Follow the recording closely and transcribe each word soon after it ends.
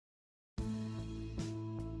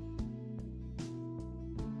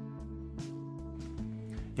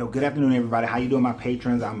Yo, good afternoon, everybody. How you doing, my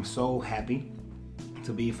patrons? I'm so happy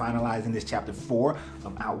to be finalizing this chapter 4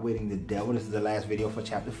 of Outwitting the Devil. This is the last video for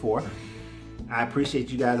chapter 4. I appreciate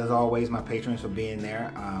you guys, as always, my patrons, for being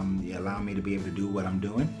there. You allow me to be able to do what I'm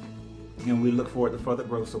doing. And we look forward to further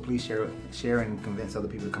growth, so please share and convince other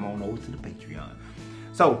people to come on over to the Patreon.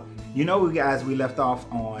 So, you know, guys, we left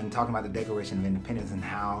off on talking about the Declaration of Independence and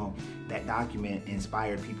how that document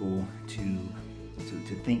inspired people to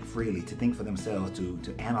think freely, to think for themselves,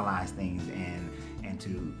 to analyze things and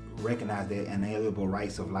to recognize their inalienable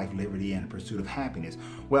rights of life, liberty, and pursuit of happiness.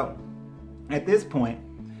 Well, at this point,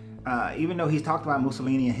 even though he's talked about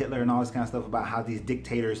Mussolini and Hitler and all this kind of stuff about how these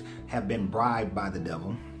dictators have been bribed by the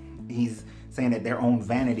devil, he's saying that their own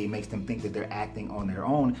vanity makes them think that they're acting on their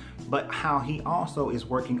own, but how he also is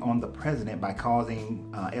working on the president by causing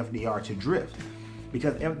FDR to drift.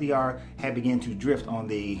 Because FDR had begun to drift on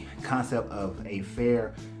the concept of a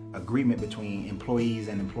fair agreement between employees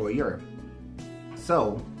and employer.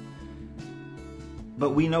 So,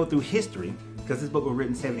 but we know through history, because this book was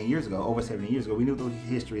written 70 years ago, over 70 years ago, we knew through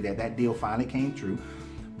history that that deal finally came true.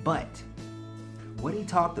 But what he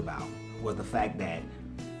talked about was the fact that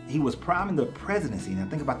he was priming the presidency. Now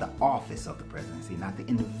think about the office of the presidency, not the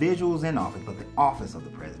individuals in office, but the office of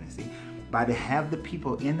the presidency, by to have the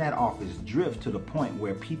people in that office drift to the point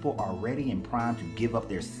where people are ready and primed to give up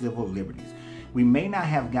their civil liberties. We may not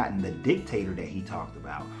have gotten the dictator that he talked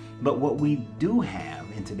about, but what we do have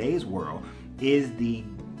in today's world is the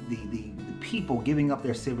people giving up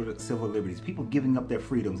their civil liberties, people giving up their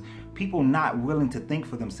freedoms, people not willing to think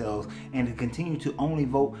for themselves and to continue to only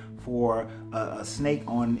vote for a snake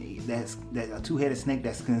a two-headed snake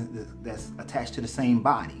that's attached to the same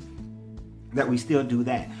body. That we still do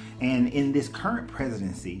that. And in this current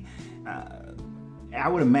presidency, I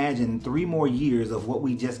would imagine 3 more years of what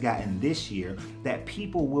we just got in this year, that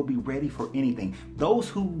people will be ready for anything. Those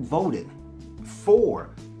who voted for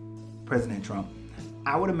President Trump,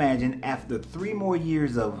 I would imagine after 3 more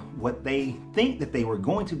years of what they think that they were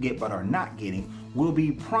going to get but are not getting, will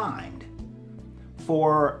be primed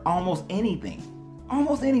for almost anything.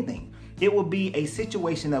 Almost anything. It will be a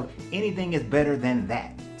situation of anything is better than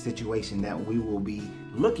that situation that we will be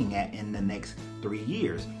looking at in the next 3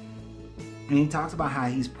 years. And he talks about how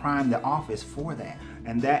he's primed the office for that.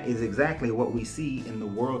 And that is exactly what we see in the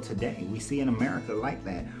world today. We see in America like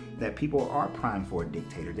that people are primed for a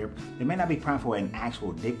dictator. They may not be primed for an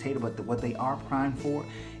actual dictator, but what they are primed for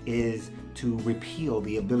is to repeal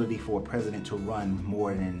the ability for a president to run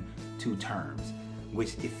more than 2 terms,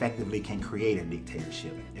 which effectively can create a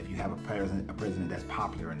dictatorship if you have a president that's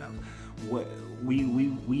popular enough.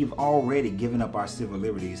 We've already given up our civil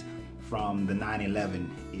liberties from the 9/11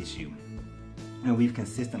 issue, and we've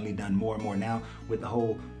consistently done more and more now with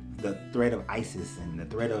the threat of ISIS and the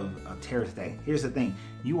threat of a terrorist attack. Here's the thing: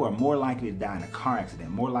 you are more likely to die in a car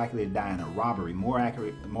accident, more likely to die in a robbery, more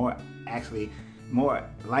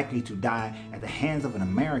likely to die at the hands of an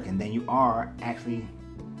American than you are actually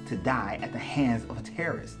to die at the hands of a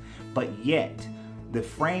terrorist. But yet, the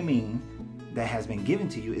framing that has been given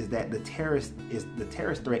to you is that the terrorist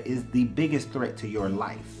threat is the biggest threat to your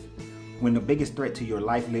life, when the biggest threat to your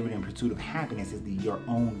life, liberty, and pursuit of happiness is your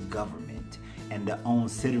own government and the own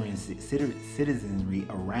citizenry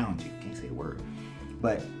around you. Can't say the word.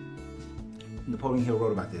 But Napoleon Hill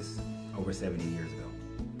wrote about this over 70 years ago,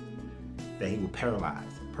 that he will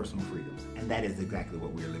paralyze personal freedoms. And that is exactly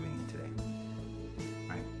what we're living in today.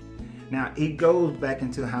 Now, he goes back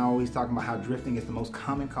into how he's talking about how drifting is the most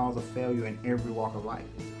common cause of failure in every walk of life,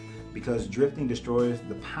 because drifting destroys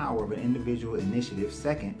the power of an individual initiative.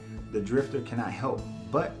 Second, the drifter can't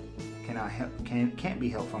be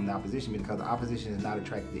helped from the opposition, because the opposition is not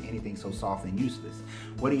attracted to anything so soft and useless.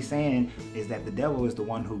 What he's saying is that the devil is the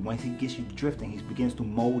one who, once he gets you drifting, he begins to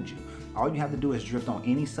mold you. All you have to do is drift on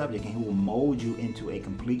any subject and he will mold you into a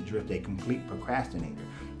complete drifter, a complete procrastinator.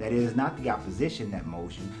 That is not the opposition that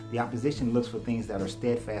molds you. The opposition looks for things that are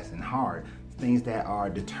steadfast and hard, things that are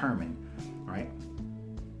determined, right?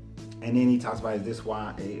 And then he talks about, is this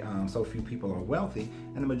why so few people are wealthy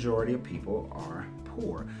and the majority of people are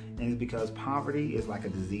poor? And it's because poverty is like a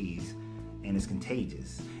disease, and it's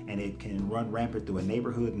contagious, and it can run rampant through a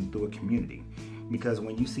neighborhood and through a community. Because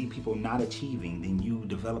when you see people not achieving, then you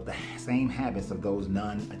develop the same habits of those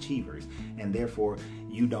non-achievers, and therefore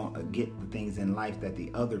you don't get the things in life that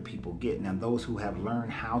the other people get. Now, those who have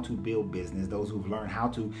learned how to build business, those who've learned how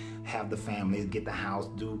to have the families, get the house,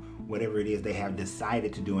 do whatever it is they have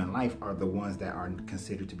decided to do in life, are the ones that are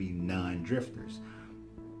considered to be non-drifters.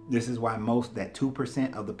 This is why that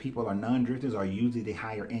 2% of the people are non-drifters are usually the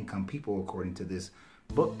higher income people, according to this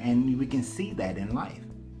book, and we can see that in life.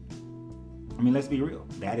 I mean, let's be real.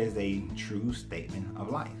 That is a true statement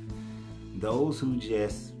of life. Those who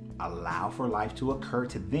just allow for life to occur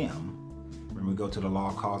to them, when we go to the law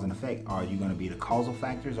of cause and effect, are you going to be the causal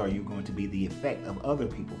factors, or are you going to be the effect of other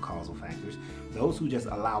people's causal factors? Those who just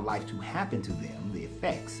allow life to happen to them, the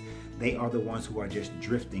effects, they are the ones who are just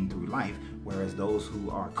drifting through life, whereas those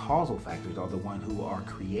who are causal factors are the ones who are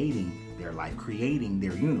creating their life, creating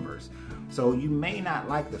their universe. So you may not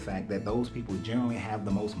like the fact that those people generally have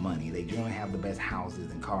the most money, they generally have the best houses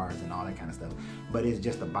and cars and all that kind of stuff, but it's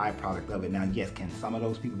just a byproduct of it. Now, yes, can some of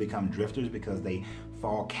those people become drifters because they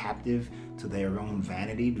fall captive to their own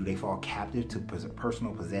vanity? Do they fall captive to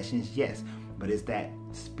personal possessions? Yes, but it's that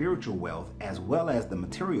spiritual wealth as well as the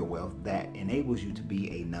material wealth that enables you to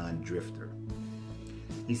be a non-drifter.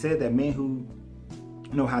 He said that men who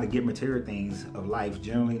know how to get material things of life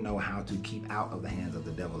generally know how to keep out of the hands of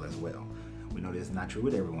the devil as well. We know this is not true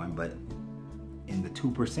with everyone, but in the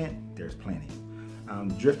 2%, there's plenty.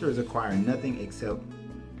 Drifters acquire nothing except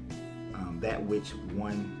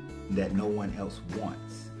that no one else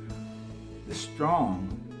wants.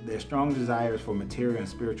 Their strong desires for material and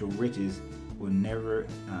spiritual riches will never,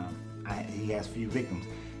 he has few victims.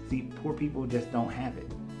 See, poor people just don't have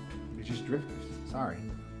it. They're just drifters. Sorry.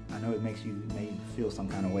 I know it may feel some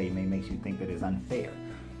kind of way, it may make you think that it's unfair,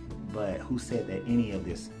 but who said that any of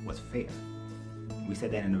this was fair? We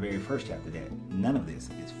said that in the very first chapter, that none of this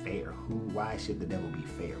is fair. Why should the devil be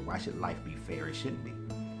fair? Why should life be fair? It shouldn't be,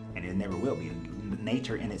 and it never will be.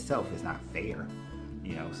 Nature in itself is not fair,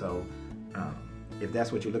 so if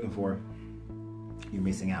that's what you're looking for, you're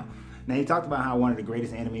missing out. Now, he talked about how one of the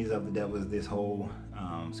greatest enemies of the devil is this whole,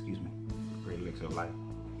 great elixir of life,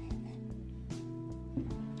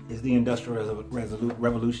 is the Industrial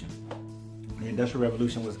Revolution. The Industrial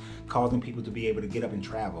Revolution was causing people to be able to get up and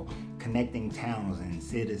travel, connecting towns and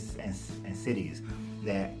cities,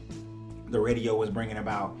 that the radio was bringing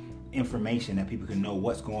about information that people could know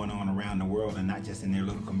what's going on around the world and not just in their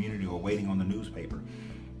little community or waiting on the newspaper.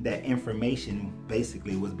 That information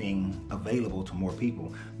basically was being available to more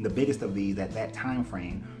people. The biggest of these at that time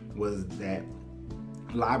frame was that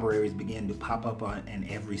libraries began to pop up in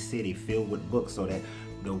every city filled with books, so that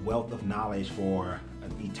the wealth of knowledge for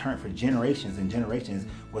generations and generations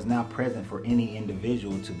was now present for any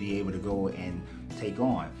individual to be able to go and take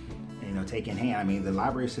on, take in hand. I mean, the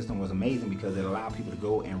library system was amazing because it allowed people to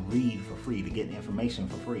go and read for free, to get information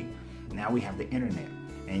for free. Now we have the internet,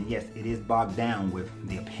 and yes, it is bogged down with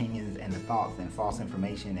the opinions and the thoughts and false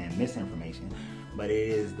information and misinformation, but it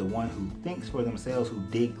is the one who thinks for themselves who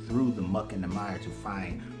dig through the muck and the mire to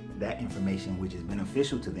find that information which is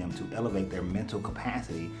beneficial to them, to elevate their mental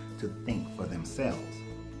capacity to think for themselves.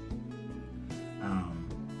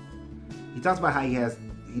 He talks about how he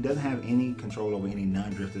doesn't have any control over any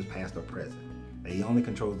non-drifters, past or present. That he only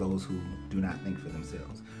controls those who do not think for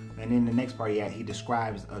themselves. And in the next part, he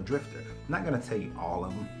describes a drifter. I'm not going to tell you all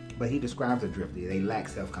of them, but he describes a drifter. They lack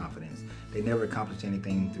self-confidence. They never accomplish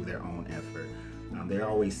anything through their own effort. They're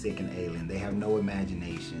always sick and alien. They have no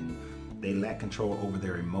imagination. They lack control over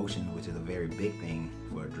their emotions, which is a very big thing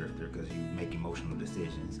for a drifter because you make emotional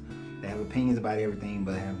decisions. They have opinions about everything,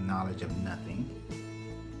 but have knowledge of nothing.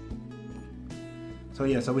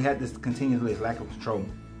 So we had this continuous lack of control.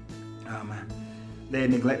 They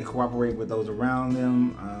neglect to cooperate with those around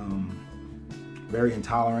them. Very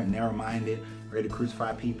intolerant, narrow-minded, ready to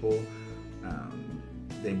crucify people.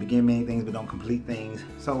 They begin many things but don't complete things.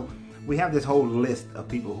 So we have this whole list of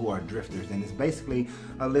people who are drifters, and it's basically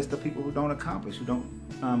a list of people who don't accomplish, who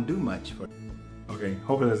don't do much. Okay,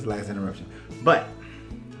 hopefully that's the last interruption. But,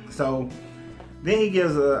 so, then he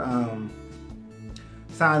gives a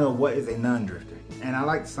sign of what is a non-drifter. And I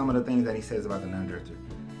like some of the things that he says about the non-drifter.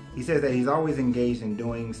 He says that he's always engaged in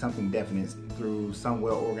doing something definite through some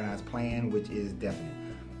well-organized plan, which is definite.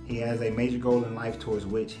 He has a major goal in life towards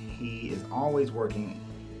which he is always working,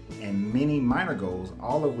 and many minor goals,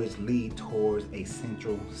 all of which lead towards a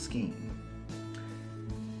central scheme.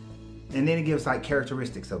 And then he gives like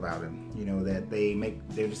characteristics about him, that they make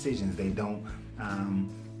their decisions, they don't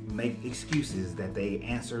make excuses, that they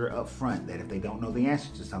answer up front, that if they don't know the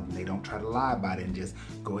answer to something, they don't try to lie about it and just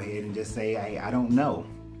go ahead and just say, hey, I don't know.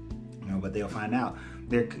 But they'll find out.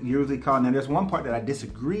 They're usually called, now there's one part that I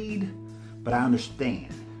disagreed, but I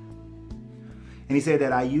understand. And he said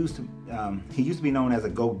that he used to be known as a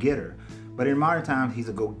go-getter, but in modern times, he's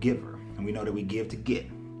a go-giver. And we know that we give to get.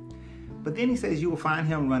 But then he says you will find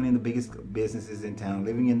him running the biggest businesses in town,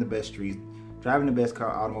 living in the best streets, driving the best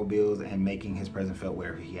automobiles, and making his presence felt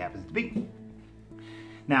wherever he happens to be.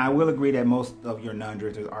 Now, I will agree that most of your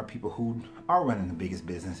non-drifters are people who are running the biggest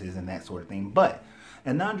businesses and that sort of thing. But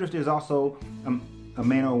a non-drifter is also a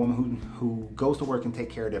man or a woman who goes to work and take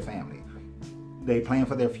care of their family. They plan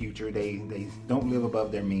for their future. They don't live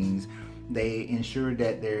above their means. They ensure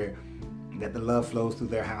that the love flows through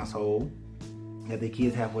their household, that the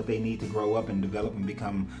kids have what they need to grow up and develop and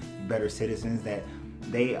become better citizens, that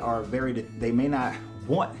they may not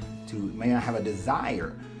have a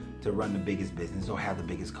desire to run the biggest business or have the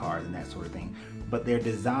biggest cars and that sort of thing, but their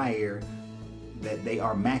desire, that they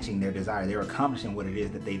are matching their desire, they're accomplishing what it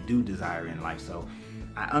is that they do desire in life. So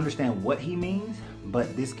I understand what he means,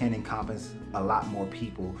 but this can encompass a lot more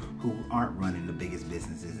people who aren't running the biggest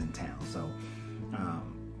businesses in town. So,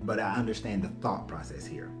 but I understand the thought process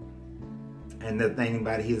here. And the thing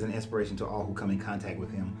about it, he is an inspiration to all who come in contact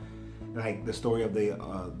with him. Like the story of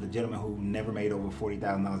the gentleman who never made over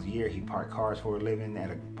 $40,000 a year. He parked cars for a living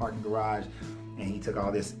at a parking garage, and he took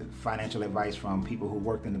all this financial advice from people who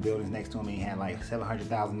worked in the buildings next to him, and he had like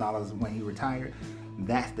 $700,000 when he retired.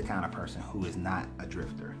 That's the kind of person who is not a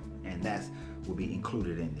drifter, and that will be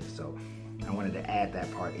included in this. So I wanted to add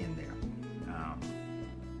that part in there.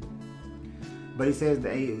 But he says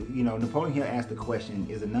that, Napoleon Hill asked the question,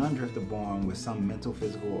 is a non-drifter born with some mental,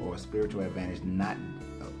 physical, or spiritual advantage not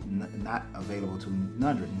available to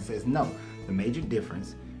non-drifters? He says no. The major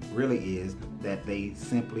difference really is that they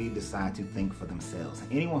simply decide to think for themselves.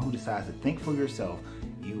 Anyone who decides to think for yourself,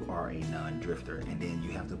 you are a non-drifter, and then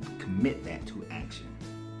you have to commit that to action.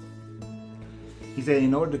 He said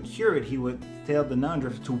in order to cure it, he would tell the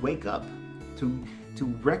non-drifter to wake up, to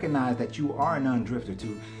recognize that you are a non-drifter,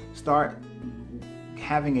 to start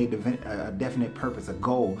having a definite purpose, a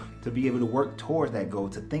goal, to be able to work towards that goal,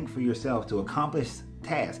 to think for yourself, to accomplish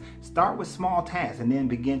tasks. Start with small tasks and then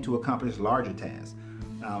begin to accomplish larger tasks.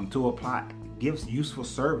 To apply, give useful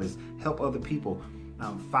service, help other people,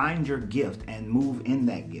 find your gift and move in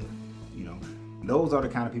that gift. Those are the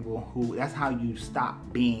kind of people who, that's how you stop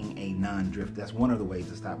being a non-drifter. That's one of the ways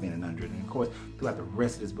to stop being a non-drifter. And of course, throughout the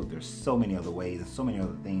rest of this book, there's so many other ways and so many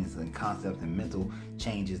other things and concepts and mental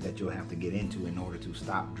changes that you'll have to get into in order to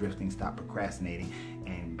stop drifting, stop procrastinating,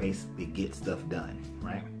 and basically get stuff done,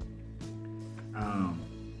 right?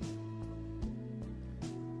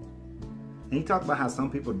 And he talked about how some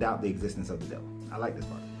people doubt the existence of the devil. I like this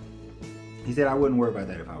part. He said, I wouldn't worry about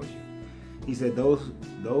that if I was you. He said, those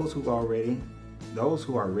who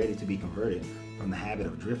are ready to be converted from the habit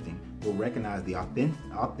of drifting will recognize the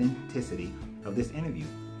authenticity of this interview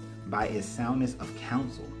by its soundness of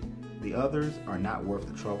counsel. The others are not worth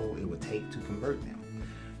the trouble it would take to convert them.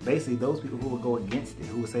 Basically, those people who will go against it,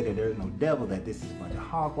 who will say that there is no devil, that this is a bunch of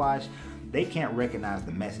hogwash, they can't recognize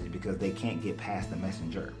the message because they can't get past the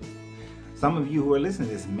messenger. Some of you who are listening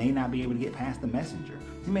to this may not be able to get past the messenger.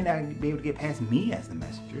 You may not be able to get past me as the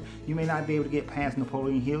messenger. You may not be able to get past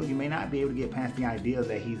Napoleon Hill. You may not be able to get past the idea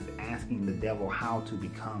that he's asking the devil how to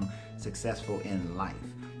become successful in life,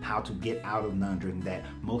 how to get out of non-drifting, that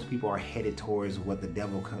most people are headed towards what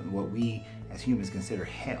we as humans consider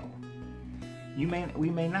hell. We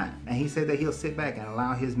may not. And he said that he'll sit back and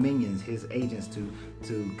allow his minions, his agents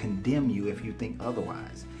to condemn you if you think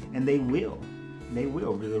otherwise. And they will. They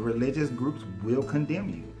will. The religious groups will condemn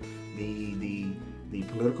you. The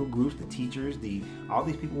political groups, the teachers, all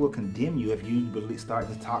these people will condemn you if you start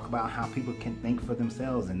to talk about how people can think for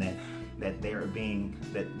themselves, and that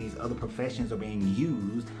these other professions are being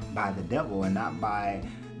used by the devil and not by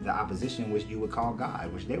the opposition, which you would call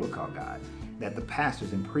God, which they would call God. That the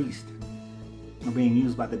pastors and priests are being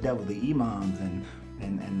used by the devil. The imams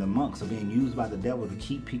and the monks are being used by the devil to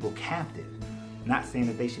keep people captive. Not saying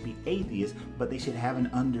that they should be atheists, but they should have an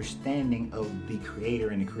understanding of the creator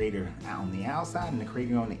and the creator on the outside and the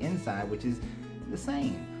creator on the inside, which is the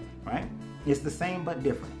same, right? It's the same but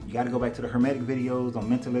different. You got to go back to the Hermetic videos on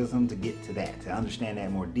mentalism to get to that, to understand that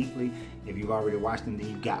more deeply. If you've already watched them, then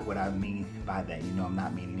you got what I mean by that. You know I'm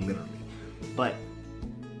not meaning literally. But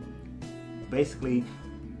basically,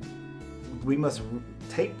 we must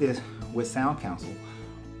take this with sound counsel.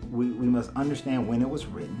 We must understand when it was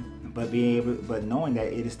written, but knowing that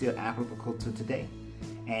it is still applicable to today.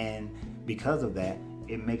 And because of that,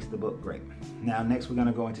 it makes the book great. Now, next we're going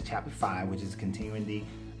to go into chapter 5, which is continuing the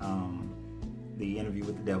interview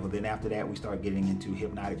with the devil. Then after that, we start getting into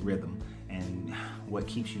hypnotic rhythm and what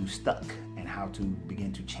keeps you stuck and how to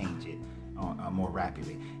begin to change it more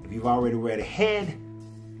rapidly. If you've already read ahead,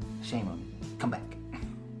 shame on you. Come back.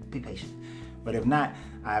 Be patient. But if not,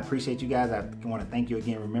 I appreciate you guys. I want to thank you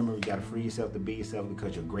again. Remember, you got to free yourself to be yourself,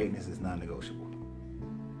 because your greatness is non-negotiable.